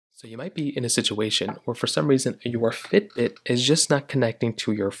So you might be in a situation where for some reason your Fitbit is just not connecting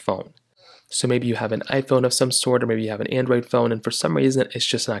to your phone. So maybe you have an iPhone of some sort, or maybe you have an Android phone, and for some reason it's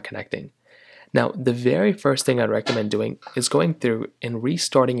just not connecting. Now, the very first thing I'd recommend doing is going through and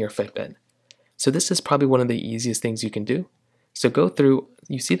restarting your Fitbit. So this is probably one of the easiest things you can do. So go through,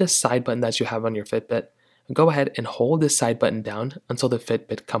 you see the side button that you have on your Fitbit, and go ahead and hold this side button down until the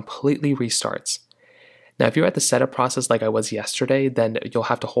Fitbit completely restarts. Now, if you're at the setup process like I was yesterday, then you'll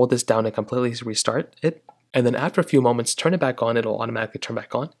have to hold this down and completely restart it. And then after a few moments, turn it back on, it'll automatically turn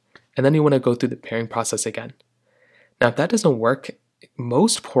back on. And then you want to go through the pairing process again. Now, if that doesn't work,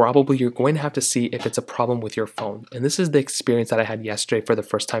 most probably you're going to have to see if it's a problem with your phone. And this is the experience that I had yesterday for the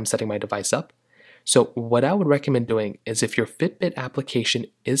first time setting my device up. So what I would recommend doing is if your Fitbit application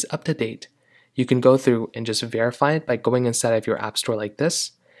is up to date, you can go through and just verify it by going inside of your app store like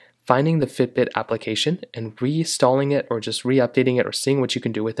this, finding the Fitbit application and reinstalling it or just re-updating it or seeing what you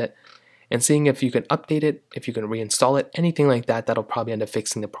can do with it and seeing if you can update it, if you can reinstall it, anything like that, that'll probably end up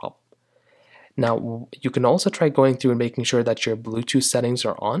fixing the problem. Now, you can also try going through and making sure that your Bluetooth settings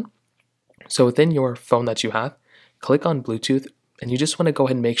are on. So within your phone that you have, click on Bluetooth and you just want to go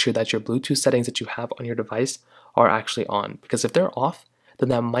ahead and make sure that your Bluetooth settings that you have on your device are actually on, because if they're off, then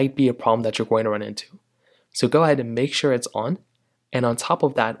that might be a problem that you're going to run into. So go ahead and make sure it's on. And on top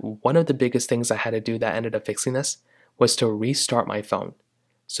of that, one of the biggest things I had to do that ended up fixing this was to restart my phone.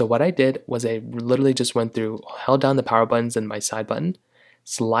 So what I did was I literally just went through, held down the power buttons and my side button,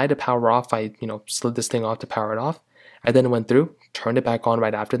 slide the power off. I slid this thing off to power it off. I then went through, turned it back on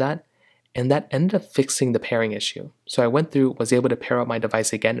right after that, and that ended up fixing the pairing issue. So I went through, was able to pair up my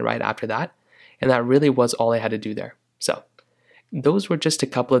device again right after that, and that really was all I had to do there. So those were just a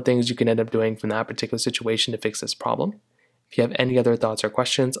couple of things you can end up doing from that particular situation to fix this problem. If you have any other thoughts or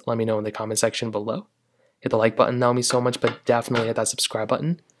questions, let me know in the comment section below. Hit the like button, that would mean so much, but definitely hit that subscribe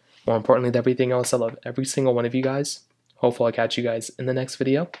button. More importantly than everything else, I love every single one of you guys. Hopefully I'll catch you guys in the next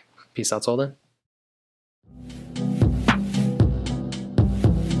video. Peace out till then.